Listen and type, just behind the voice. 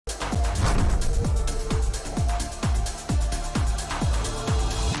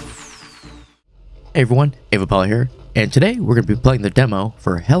Hey everyone, Avapella here, and today we're going to be playing the demo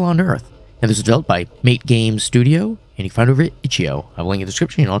for Hell on Earth. And this is developed by Mate Games Studio, and you can find it over at Itch.io. I have a link in the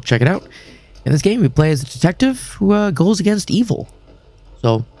description, and I'll check it out. In this game, we play as a detective who goes against evil.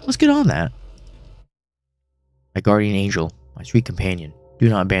 So, let's get on that. My guardian angel, my sweet companion, do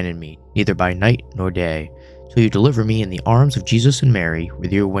not abandon me, neither by night nor day, till you deliver me in the arms of Jesus and Mary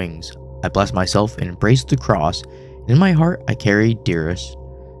with your wings. I bless myself and embrace the cross, and in my heart I carry dearest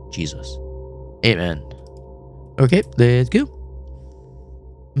Jesus. Amen. Okay, let's go.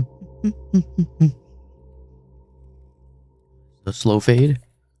 The slow fade.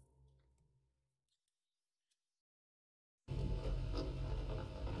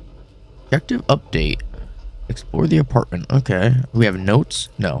 Objective update. Explore the apartment. Okay. We have notes?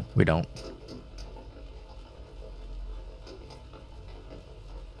 No, we don't.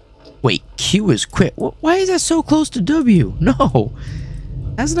 Wait, Q is quit. Why is that so close to W? No.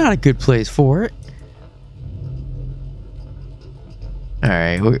 That's not a good place for it.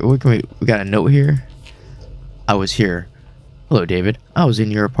 Alright, what can we got a note here. I was here. Hello, David. I was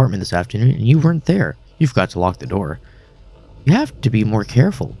in your apartment this afternoon and you weren't there. You forgot to lock the door. You have to be more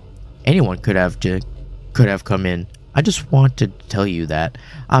careful. Anyone could have come in. I just want to tell you that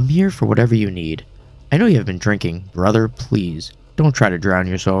I'm here for whatever you need. I know you have been drinking. Brother, please, don't try to drown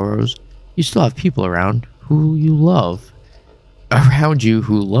your sorrows. You still have people around who you love. Around you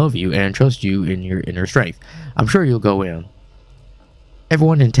who love you and trust you in your inner strength. I'm sure you'll go in.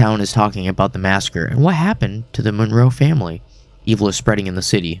 Everyone in town is talking about the massacre and what happened to the Monroe family. Evil is spreading in the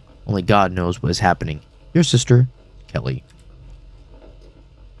city. Only God knows what is happening. Your sister, Kelly.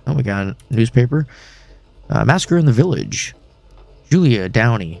 Oh, we got a newspaper. Massacre in the village. Julia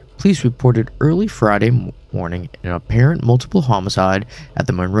Downey. Police reported early Friday morning an apparent multiple homicide at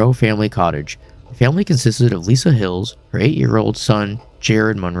the Monroe family cottage. The family consisted of Lisa Hills, her 8-year-old son,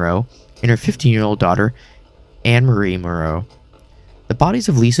 Jared Monroe, and her 15-year-old daughter, Anne-Marie Monroe. The bodies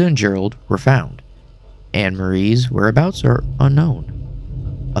of Lisa and Gerald were found. Anne-Marie's whereabouts are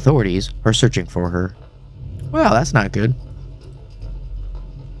unknown. Authorities are searching for her. Well, that's not good.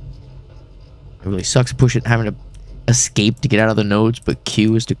 It really sucks having to escape to get out of the nodes, but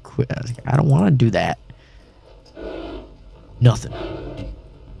Q is to quit. I don't want to do that. Nothing.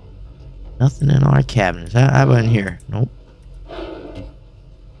 Nothing in our cabinets. How about in here? Nope.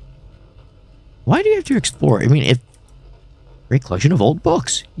 Why do you have to explore? I mean, great collection of old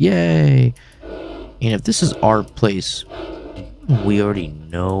books. Yay. And if this is our place, we already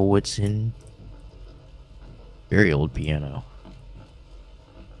know what's in. Very old piano.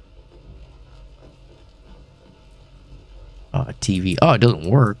 TV. Oh, it doesn't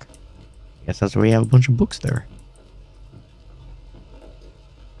work. Guess that's why we have a bunch of books there.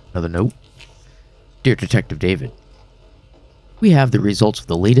 Another note. Dear Detective David, we have the results of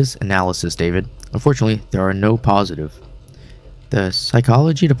the latest analysis, David. Unfortunately, there are no positive. The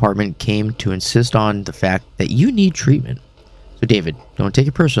psychology department came to insist on the fact that you need treatment. So, David, don't take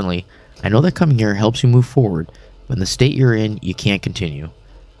it personally. I know that coming here helps you move forward, but in the state you're in, you can't continue.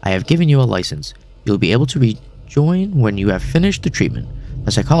 I have given you a license. You'll be able to rejoin when you have finished the treatment.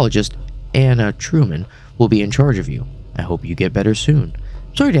 The psychologist, Anna Truman, will be in charge of you. I hope you get better soon.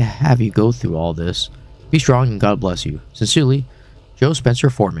 Sorry to have you go through all this. Be strong and God bless you. Sincerely, Joe Spencer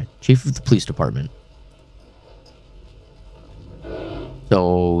Foreman, Chief of the Police Department.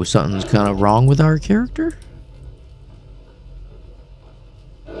 So, something's kind of wrong with our character?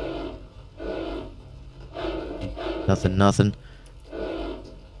 Nothing.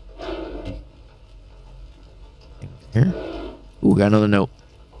 Here? Ooh, got another note.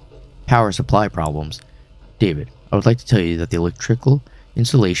 Power supply problems. David, I would like to tell you that the electrical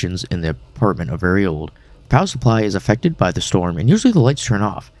installations in the apartment are very old. The power supply is affected by the storm and usually the lights turn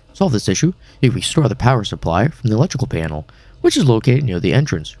off. To solve this issue, you can restore the power supply from the electrical panel, which is located near the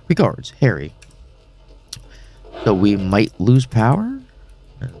entrance. Regards, Harry. So we might lose power?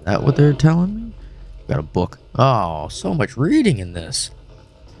 Is that what they're telling me? Got a book. Oh, so much reading in this.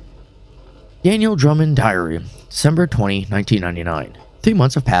 Daniel Drummond Diary, December 20, 1999. 3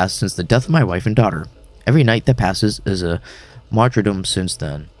 months have passed since the death of my wife and daughter. Every night that passes is a martyrdom since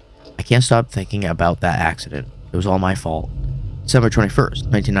then. I can't stop thinking about that accident. It was all my fault. December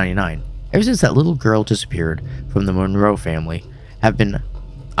 21st, 1999. Ever since that little girl disappeared from the Monroe family,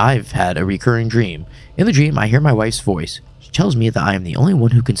 I've had a recurring dream. In the dream, I hear my wife's voice. She tells me that I am the only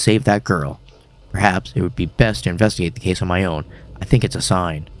one who can save that girl. Perhaps it would be best to investigate the case on my own. I think it's a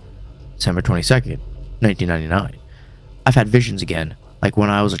sign. December 22nd, 1999. I've had visions again, like when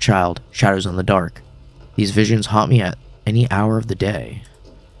I was a child, shadows in the dark. These visions haunt me at any hour of the day.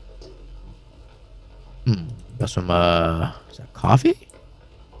 Got some, is that coffee?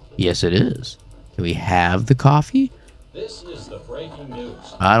 Yes, it is. Do we have the coffee? This is the breaking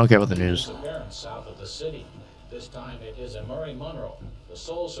news. I don't care about the news. Disappearance south of the city. This time it is a Murray Monroe, the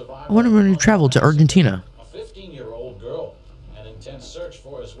sole survivor. I wonder when he traveled to Argentina. A 15-year-old girl. An intense search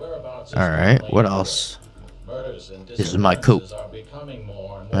for his whereabouts. All right, what else? Murders and This is my coat. are becoming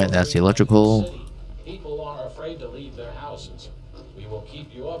more and All more right, that's the frequent in electrical. city. People are afraid to leave their houses. We will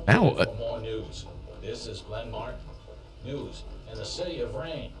keep you Now updated what? for more news. This is Glenn Martin. News in the city of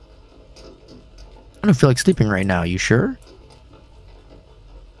Rain. I don't feel like sleeping right now. You sure?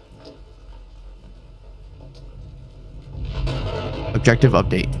 Objective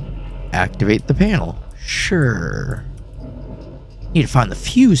update. Activate the panel. Sure. Need to find the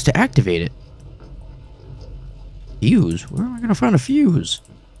fuse to activate it. Fuse? Where am I gonna find a fuse?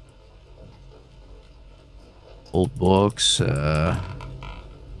 Old books,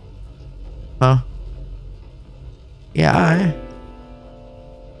 Huh? Yeah,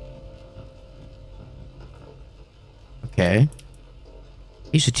 Okay. I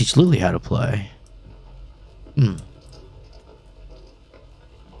used to teach Lily how to play. Well,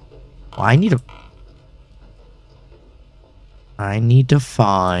 I need to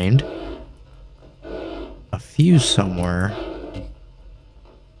find a fuse somewhere.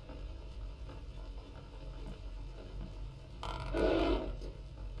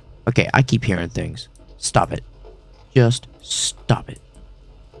 Okay, I keep hearing things. Stop it. Just stop it.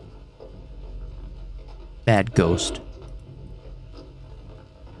 Bad ghost.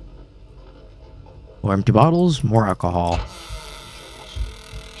 More empty bottles, more alcohol.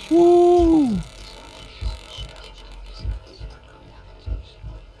 Woo!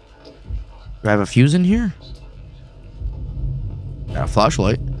 Do I have a fuse in here? Got a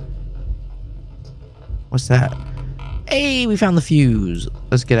flashlight. What's that? Hey, we found the fuse.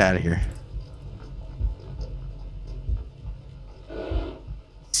 Let's get out of here.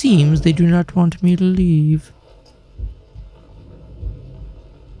 Seems they do not want me to leave.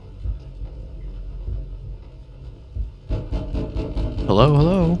 Hello,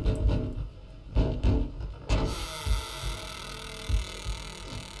 hello.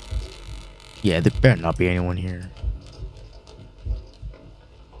 Yeah, there better not be anyone here.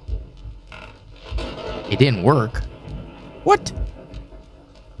 It didn't work. What?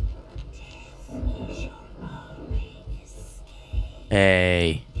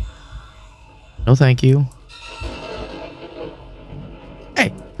 Hey. No, thank you.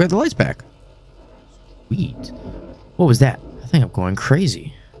 Hey, we have the lights back. Sweet. What was that? I think I'm going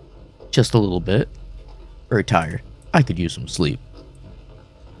crazy. Just a little bit. Very tired. I could use some sleep.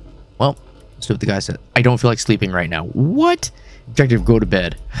 Well, let's do what the guy said. I don't feel like sleeping right now. What? Objective, go to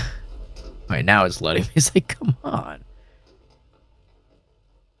bed. Alright, now it's letting me. It's like, come on.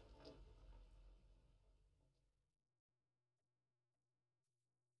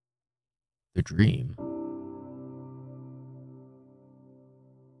 The dream.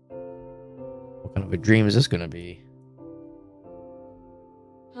 What kind of a dream is this gonna be?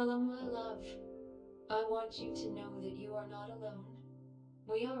 Hello, my love. I want you to know that you are not alone.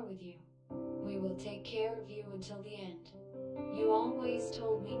 We are with you. We will take care of you until the end. You always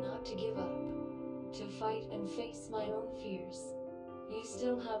told me not to give up, to fight and face my own fears. You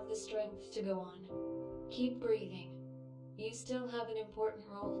still have the strength to go on. Keep breathing. You still have an important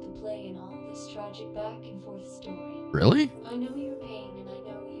role to play in all this tragic back and forth story. Really? I know your pain and I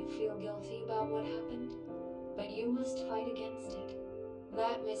know you feel guilty about what happened, but you must fight against it.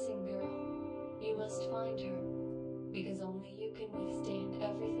 That missing girl, you must find her, because only you can withstand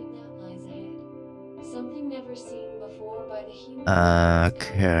everything that lies ahead. Something never seen before by the human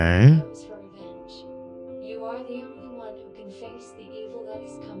Okay. comes for revenge. You are the only one who can face the evil that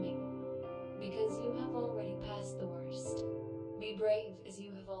is coming, because you have already passed the worst. Be brave as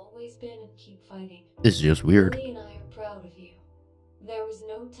you have always been and keep fighting. This is just weird. Lily and I are proud of you. There was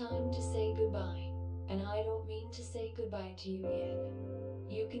no time to say goodbye, and I don't mean to say goodbye to you yet.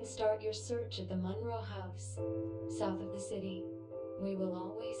 You can start your search at the Monroe House, south of the city. We will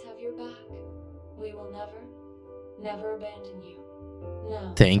always have your back. We will never abandon you.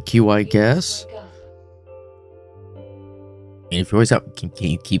 Now, Thank you, I you must guess. wake up. And if you're always out, can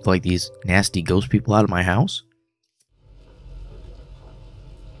you keep like these nasty ghost people out of my house?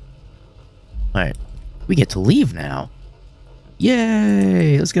 Alright. We get to leave now.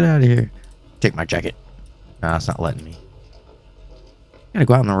 Yay! Let's get out of here. Take my jacket. Nah, it's not letting me. Gotta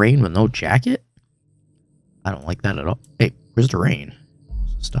go out in the rain with no jacket? I don't like that at all. Hey, where's the rain?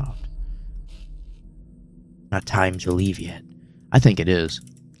 It's stopped. Not time to leave yet. I think it is.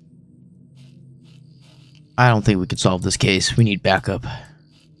 I don't think we could solve this case. We need backup.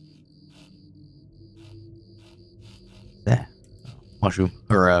 That mushroom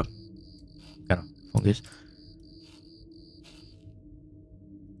or kind of Focus.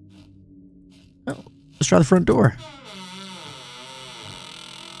 Oh, let's try the front door.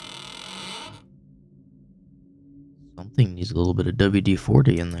 Something needs a little bit of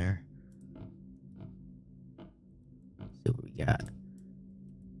WD-40 in there. Let's see what we got.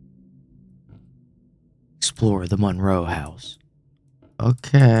 Explore the Monroe house.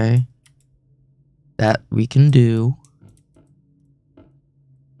 Okay. That we can do.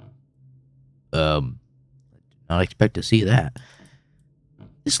 Not expect to see that.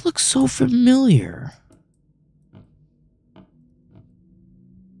 This looks so familiar.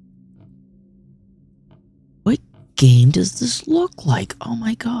 What game does this look like? Oh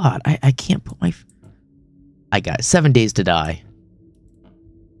my god. I can't put my... I got it. 7 Days to Die.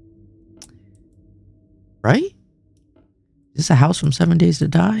 Right? Is this a house from 7 Days to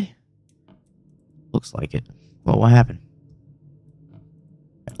Die? Looks like it. Well, what happened?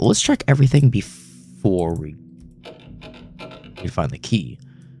 Let's check everything before we find the key.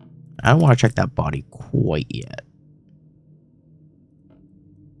 I don't want to check that body quite yet.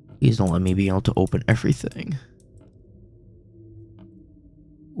 Please don't let me be able to open everything.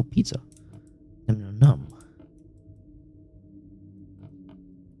 Oh, pizza. Num num num.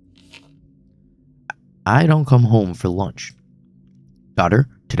 I don't come home for lunch. Daughter,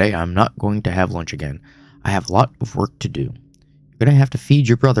 today I'm not going to have lunch again. I have a lot of work to do. You're going to have to feed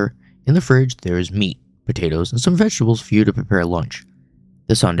your brother. In the fridge, there's meat, potatoes, and some vegetables for you to prepare lunch.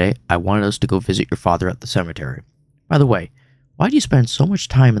 This Sunday, I wanted us to go visit your father at the cemetery. By the way, why do you spend so much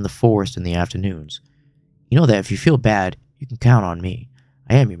time in the forest in the afternoons? You know that if you feel bad, you can count on me.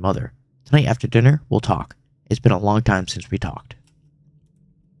 I am your mother. Tonight after dinner, we'll talk. It's been a long time since we talked.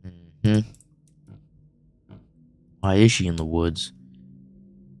 Why is she in the woods?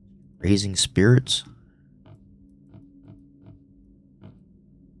 Raising spirits?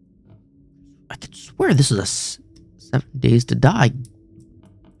 I could swear this is a 7 Days to Die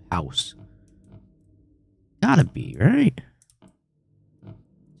house. Gotta be, right?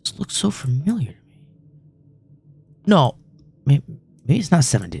 This looks so familiar to me. No, maybe it's not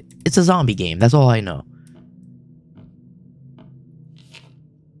 7 Days. It's a zombie game, that's all I know.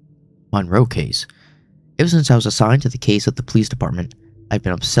 Monroe case. Ever since I was assigned to the case at the police department, I've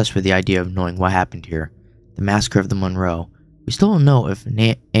been obsessed with the idea of knowing what happened here. The massacre of the Monroe. We still don't know if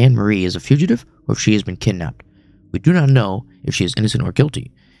Anne Marie is a fugitive or if she has been kidnapped. We do not know if she is innocent or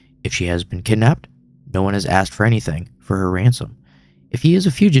guilty. If she has been kidnapped, no one has asked for anything for her ransom. If he is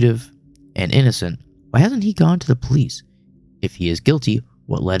a fugitive and innocent, why hasn't he gone to the police? If he is guilty,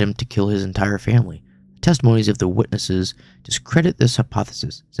 what led him to kill his entire family? The testimonies of the witnesses discredit this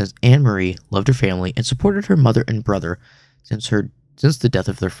hypothesis, since Anne Marie loved her family and supported her mother and brother since the death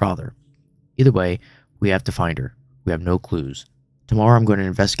of their father. Either way, we have to find her. We have no clues. Tomorrow I'm going to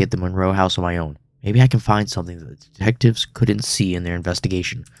investigate the Monroe house on my own. Maybe I can find something that the detectives couldn't see in their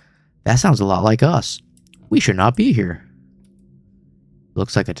investigation. That sounds a lot like us. We should not be here.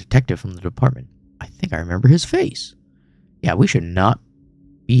 Looks like a detective from the department. I think I remember his face. Yeah, we should not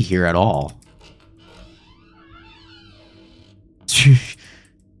be here at all.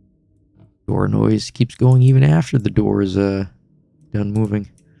 Door noise keeps going even after the door is done moving.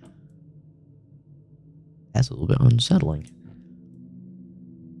 That's a little bit unsettling.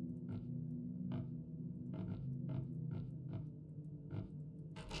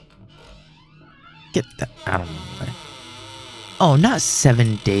 Get that out of my way. Oh, not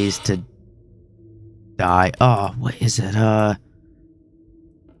 7 Days to Die. Oh, what is it? Not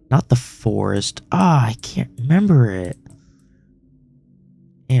the forest. Ah, I can't remember it.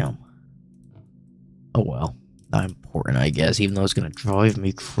 Damn. Oh well. Not important, I guess, even though it's gonna drive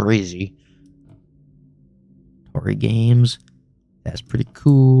me crazy. Atari games. That's pretty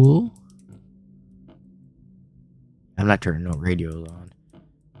cool. I'm not turning no radios on.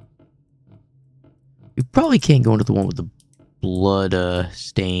 You probably can't go into the one with the blood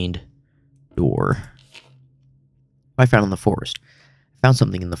stained door. I found in the forest. I found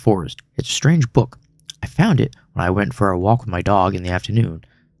something in the forest. It's a strange book. I found it when I went for a walk with my dog in the afternoon.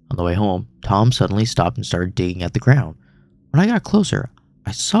 On the way home, Tom suddenly stopped and started digging at the ground. When I got closer,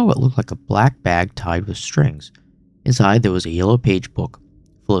 I saw what looked like a black bag tied with strings. Inside, there was a yellow page book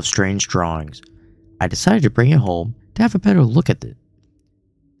full of strange drawings. I decided to bring it home to have a better look at it.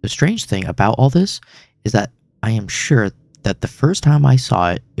 The strange thing about all this is that I am sure that the first time I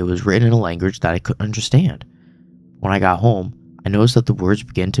saw it, it was written in a language that I couldn't understand. When I got home, I noticed that the words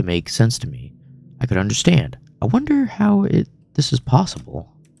began to make sense to me. I could understand. I wonder how this is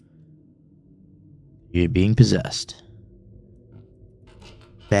possible. You're being possessed.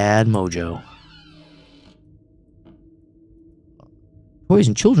 Bad mojo. Toys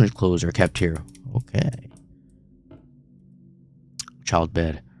and children's clothes are kept here. Okay. Child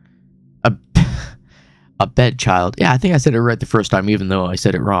bed. A, a bed child. Yeah, I think I said it right the first time, even though I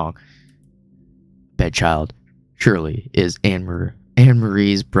said it wrong. Bed child. Surely is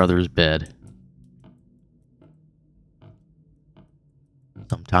Anne-Marie's brother's bed.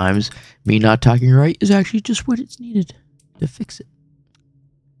 Sometimes me not talking right is actually just what it's needed to fix it.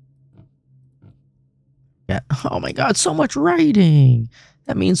 Yeah. Oh my god, so much writing.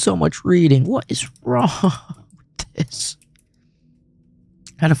 That means so much reading. What is wrong with this?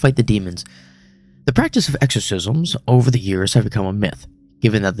 How to fight the demons. The practice of exorcisms over the years have become a myth,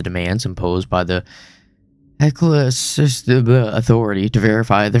 given that the demands imposed by the ecclesiastic authority to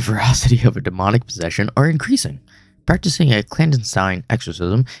verify the veracity of a demonic possession are increasing. Practicing a clandestine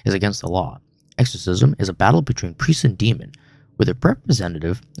exorcism is against the law. Exorcism is a battle between priest and demon, where the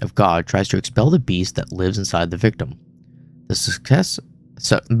representative of God tries to expel the beast that lives inside the victim. The success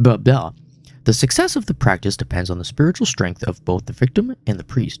of the practice depends on the spiritual strength of both the victim and the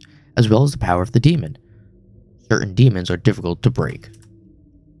priest, as well as the power of the demon. Certain demons are difficult to break.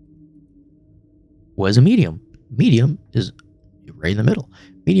 What is a medium? Medium is right in the middle.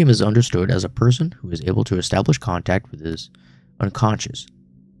 Medium is understood as a person who is able to establish contact with his unconscious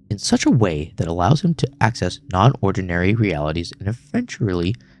in such a way that allows him to access non-ordinary realities and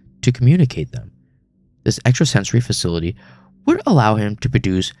eventually to communicate them. This extrasensory facility would allow him to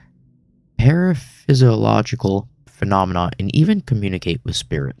produce paraphysiological phenomena and even communicate with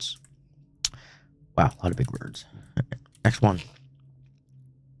spirits. Wow, a lot of big words. Next one.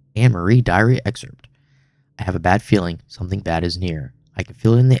 Anne-Marie diary excerpt. I have a bad feeling something bad is near. I can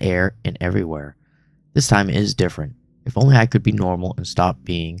feel it in the air and everywhere. This time it is different. If only I could be normal and stop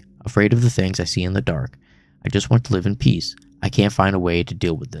being afraid of the things I see in the dark. I just want to live in peace. I can't find a way to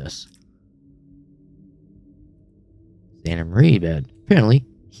deal with this. Anne-Marie bed. Apparently,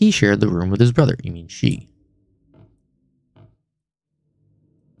 he shared the room with his brother. You mean she.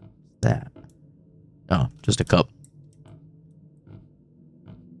 That. Oh, just a cup.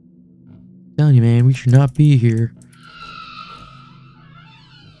 I'm telling you, man, we should not be here.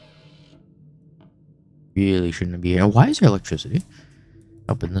 Really shouldn't be here. Why is there electricity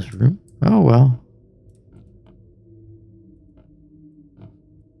up in this room? Oh, well.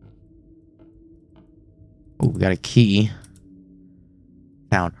 Oh, we got a key.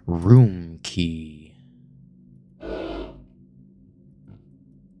 Found room key.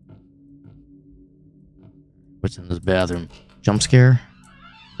 What's in this bathroom? Jump scare?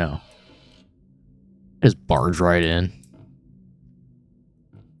 No. Just barge right in.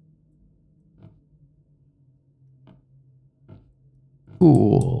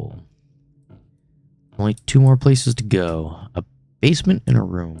 Cool. Only 2 more places to go. A basement and a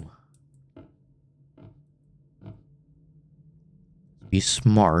room. Be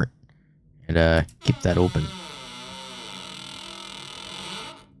smart and keep that open.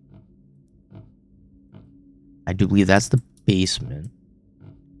 I do believe that's the basement.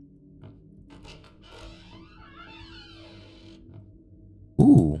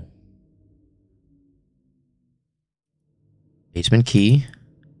 Ooh. Basement key.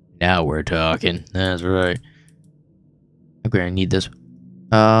 Now we're talking. That's right. Okay, I need this.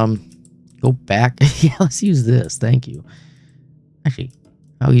 Go back. Yeah, let's use this. Thank you. Actually,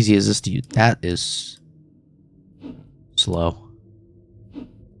 how easy is this to use? That is slow.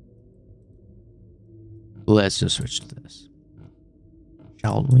 Let's just switch to this.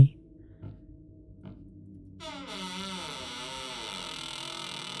 Shall we?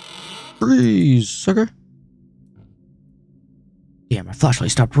 Freeze, sucker. Yeah, my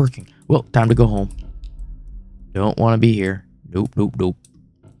flashlight stopped working. Well, time to go home. Don't want to be here. Nope, nope, nope.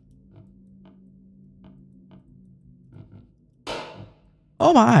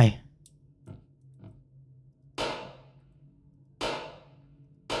 Oh my.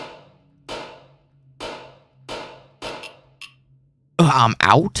 I'm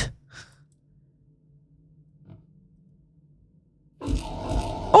out?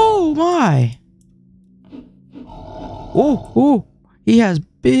 Oh my. Oh, oh. He has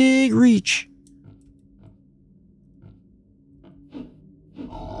big reach.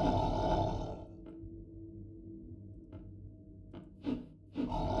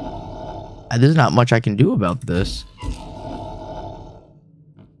 There's not much I can do about this.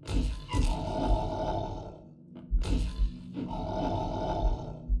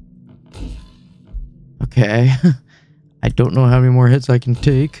 Okay. I don't know how many more hits I can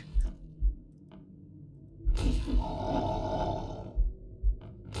take.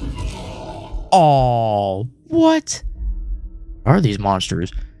 Oh, what? What are these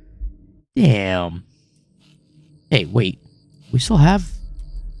monsters? Damn. Hey, wait. We still have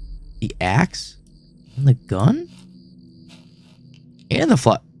The axe? And the gun? And the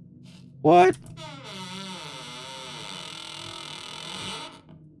flat. What?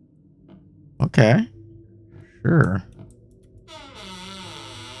 Okay. Sure.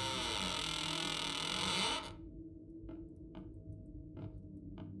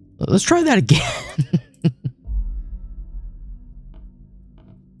 Let's try that again. Can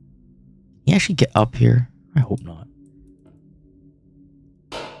you actually get up here? I hope not.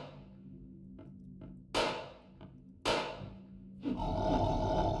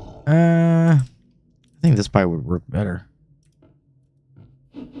 I think this probably would work better.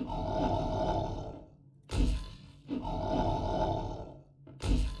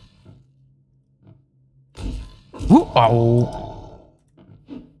 Ooh, oh.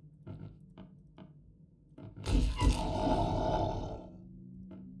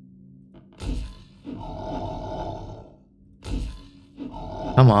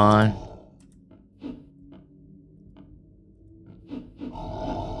 Come on.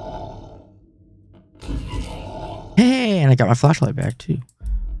 Hey, and I got my flashlight back too.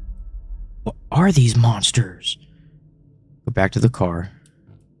 What are these monsters? Go back to the car.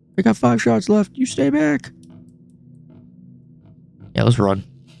 I got 5 shots left. You stay back. Yeah, let's run.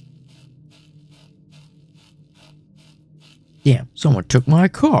 Damn, someone took my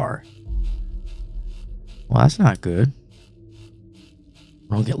car. Well, that's not good.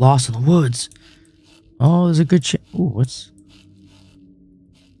 Don't get lost in the woods. Oh, there's a good chance. Ooh, what's...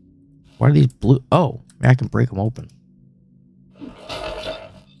 What are these blue... Oh, I can break them open.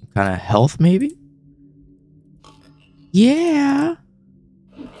 Kind of health, maybe? Yeah.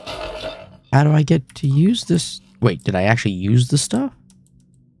 How do I get to use this? Wait, did I actually use the stuff?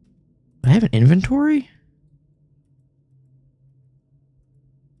 Do I have an inventory?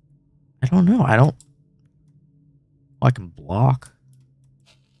 I don't know. I don't... Oh, I can block.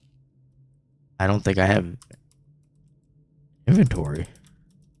 I don't think I have inventory.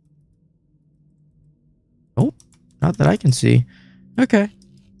 Nope. Not that I can see. Okay.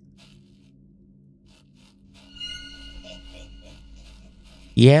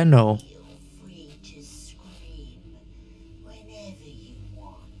 Yeah, no. Feel free to scream whenever you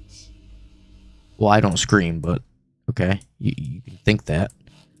want. Well, I don't scream, but okay. You can think that.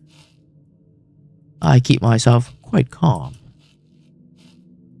 I keep myself quite calm.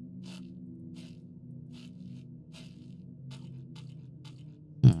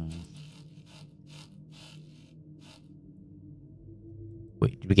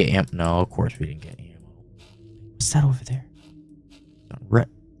 Wait, did we get ammo? No, of course we didn't get ammo. What's that over there?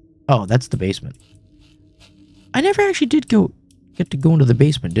 Oh, that's the basement. I never actually did get to go into the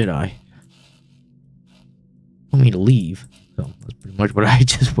basement, did I? Want me to leave? So that's pretty much what I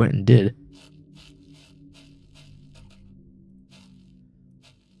just went and did.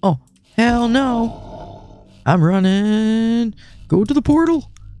 Oh, hell no. I'm running. Go to the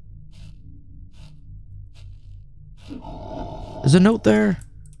portal. There's a note there.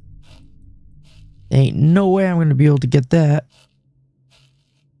 Ain't no way I'm going to be able to get that.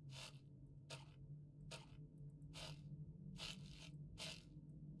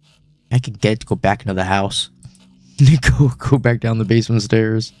 I could get to go back into the house. go back down the basement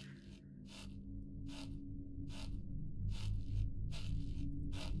stairs.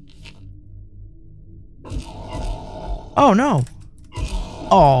 Oh no.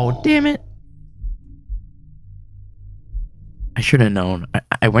 Oh, damn it. I should have known.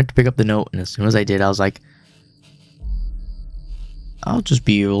 I went to pick up the note, and as soon as I did, I was like, I'll just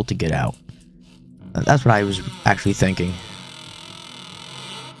be able to get out. That's what I was actually thinking.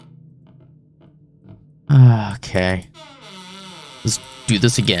 Okay. Let's do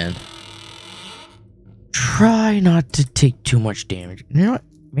this again. Try not to take too much damage. You know what?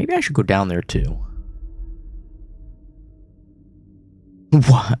 Maybe I should go down there too.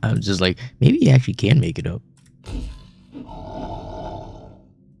 What? I was just like, maybe you actually can make it up.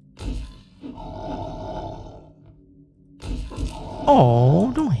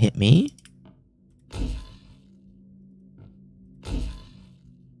 Oh, don't hit me.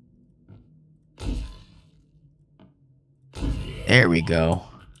 There we go.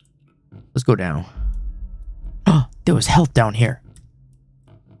 Let's go down. Oh, there was health down here.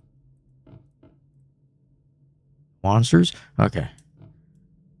 Monsters? Okay.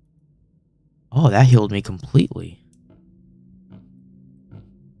 Oh, that healed me completely.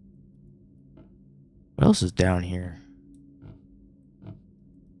 What else is down here?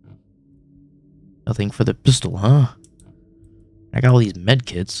 Nothing for the pistol, huh? I got all these med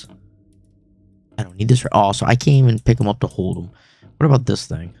kits. I don't need this for... Oh, so I can't even pick them up to hold them. What about this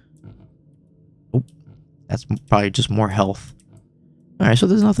thing? Oh, that's probably just more health. Alright, so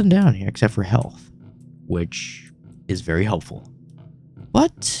there's nothing down here except for health, which is very helpful.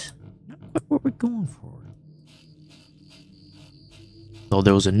 But not what we're going for. So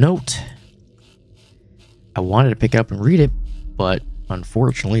there was a note. I wanted to pick it up and read it, but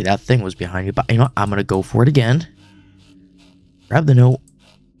unfortunately that thing was behind me. But you know what? I'm going to go for it again. Grab the note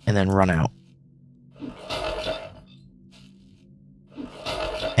and then run out.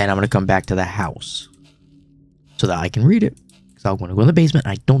 And I'm going to come back to the house so that I can read it. Because I'm going to go in the basement.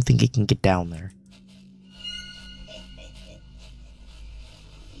 I don't think it can get down there.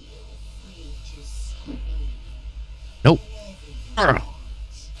 Nope.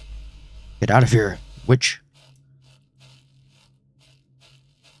 Get out of here, witch.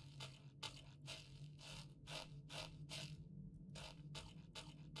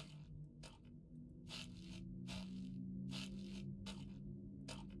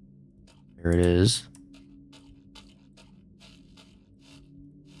 There it is.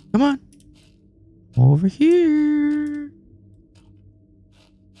 Come on. Over here.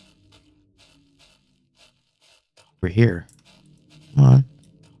 Over here. Come on.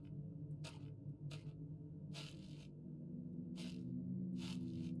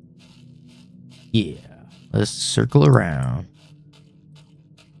 Yeah. Let's circle around.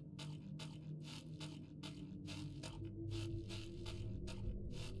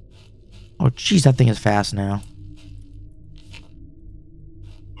 Oh, jeez, that thing is fast now.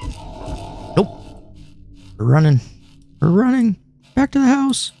 Nope. We're running. We're running. Back to the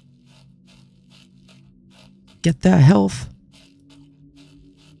house. Get that health.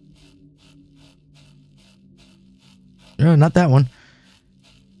 No, not that one.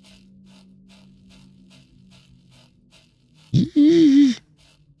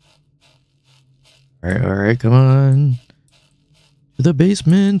 Alright, come on. To the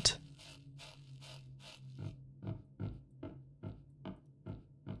basement.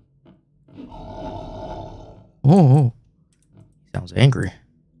 Oh, he sounds angry.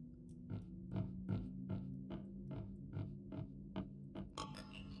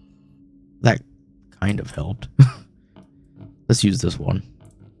 That kind of helped. Let's use this one.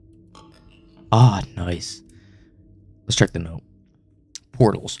 Ah, nice. Let's check the note.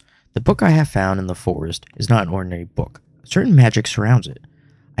 Portals. The book I have found in the forest is not an ordinary book. A certain magic surrounds it.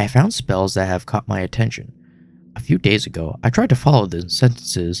 I have found spells that have caught my attention. A few days ago, I tried to follow the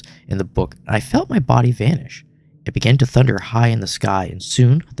sentences in the book, and I felt my body vanish. It began to thunder high in the sky, and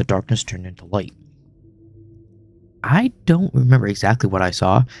soon the darkness turned into light. I don't remember exactly what I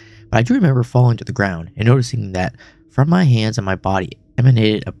saw, but I do remember falling to the ground and noticing that from my hands and my body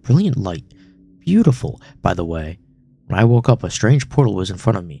emanated a brilliant light. Beautiful, by the way. When I woke up, a strange portal was in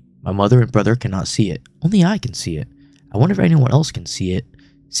front of me. My mother and brother cannot see it. Only I can see it. I wonder if anyone else can see it,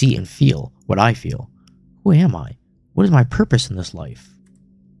 see and feel what I feel. Who am I? What is my purpose in this life?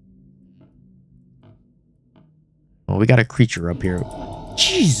 Well, we got a creature up here.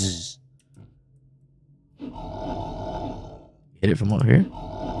 Jesus! Hit it from over here?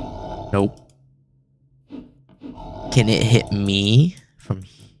 Nope. Can it hit me from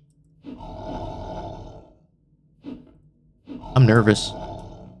here? I'm nervous.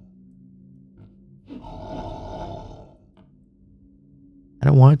 I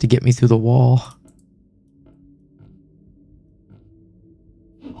don't want it to get me through the wall.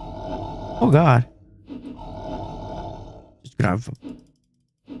 Oh God. Just gonna have...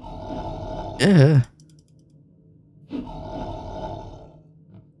 Yeah.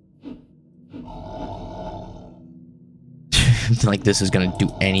 Like this is gonna do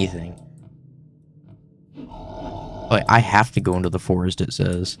anything. Oh, I have to go into the forest, it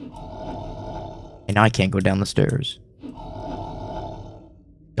says. And now I can't go down the stairs.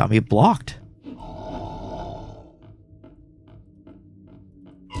 Got me blocked.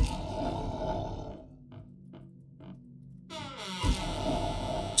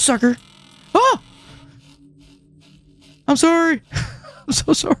 Sucker. Ah! I'm sorry. I'm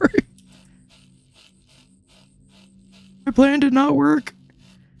so sorry. My plan did not work.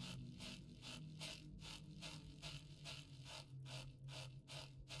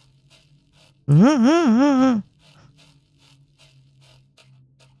 Can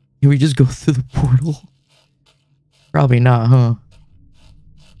we just go through the portal? Probably not, huh?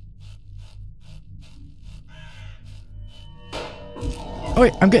 Oh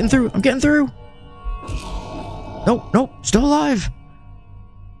wait, I'm getting through. I'm getting through. Nope, nope, still alive.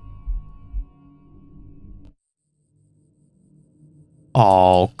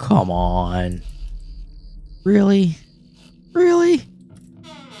 Oh, come on. Really? Really?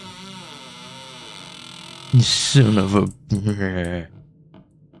 You son of a...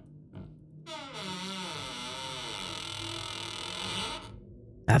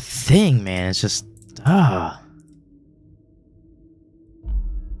 That thing, man, it's just... Ah.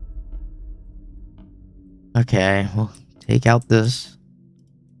 Okay, we'll take out this.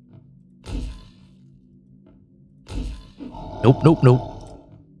 Nope, nope, nope.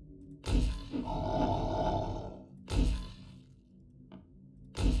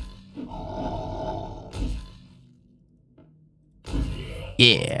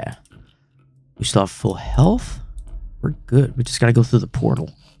 Yeah. We still have full health. We're good. We just gotta go through the portal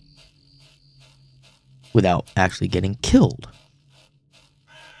without actually getting killed.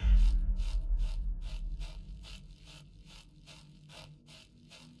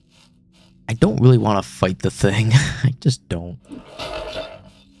 I don't really want to fight the thing. I just don't.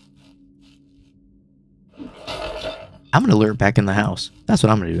 I'm gonna lure it back in the house. That's what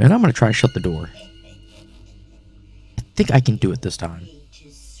I'm gonna do. And I'm gonna try to shut the door. I think I can do it this time.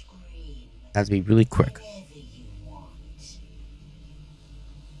 Has to be really quick.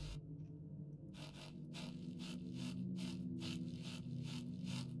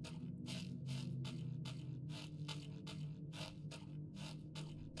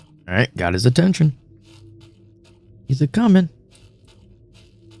 Alright, got his attention. He's a-coming.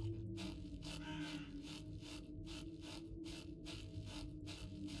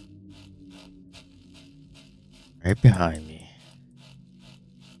 Right behind me.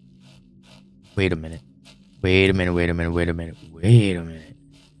 Wait a minute. Wait a minute, wait a minute, wait a minute, wait a minute.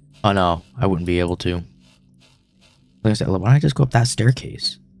 Oh no, I wouldn't be able to. Like I said, why don't I just go up that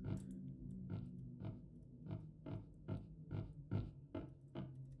staircase?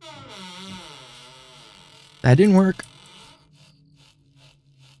 That didn't work.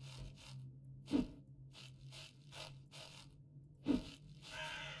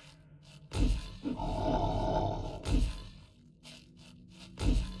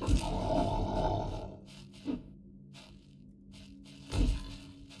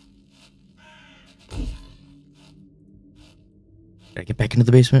 Gotta get back into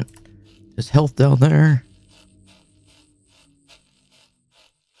the basement. There's health down there.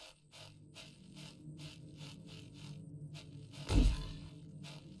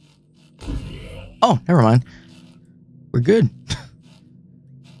 Oh, never mind. We're good. I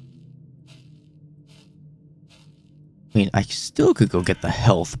mean, I still could go get the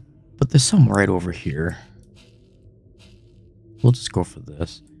health, but there's some right over here. We'll just go for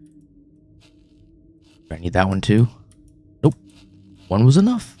this. Do I need that one too? Nope. One was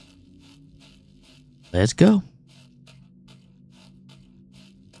enough. Let's go.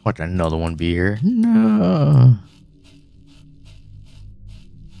 Watch another one be here. No.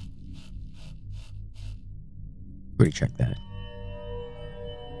 Already checked that.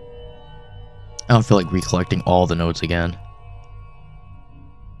 I don't feel like recollecting all the notes again.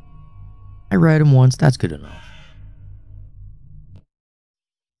 I read them once, that's good enough.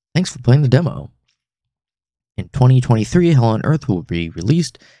 Thanks for playing the demo. In 2023, Hell on Earth will be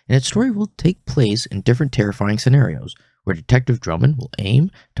released, and its story will take place in different terrifying scenarios, where Detective Drummond will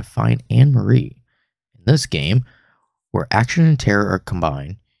aim to find Anne-Marie. In this game, where action and terror are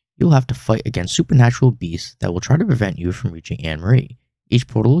combined, you'll have to fight against supernatural beasts that will try to prevent you from reaching Anne-Marie. Each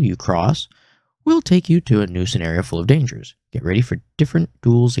portal you cross will take you to a new scenario full of dangers. Get ready for different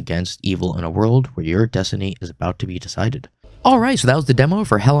duels against evil in a world where your destiny is about to be decided. Alright, so that was the demo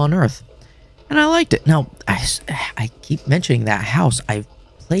for Hell on Earth. And I liked it. Now, I keep mentioning that house. I've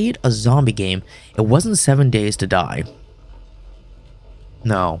played a zombie game. It wasn't 7 Days to Die.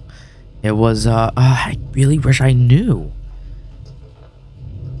 No. It was, I really wish I knew.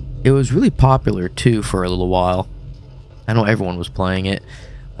 It was really popular, too, for a little while. I know everyone was playing it.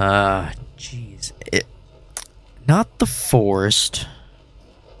 Jeez. Not The Forest.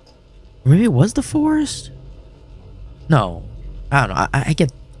 Maybe it was The Forest? No. I don't know. I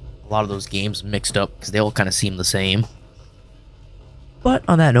get a lot of those games mixed up because they all kind of seem the same. But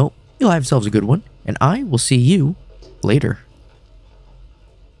on that note, you'll have yourselves a good one, and I will see you later.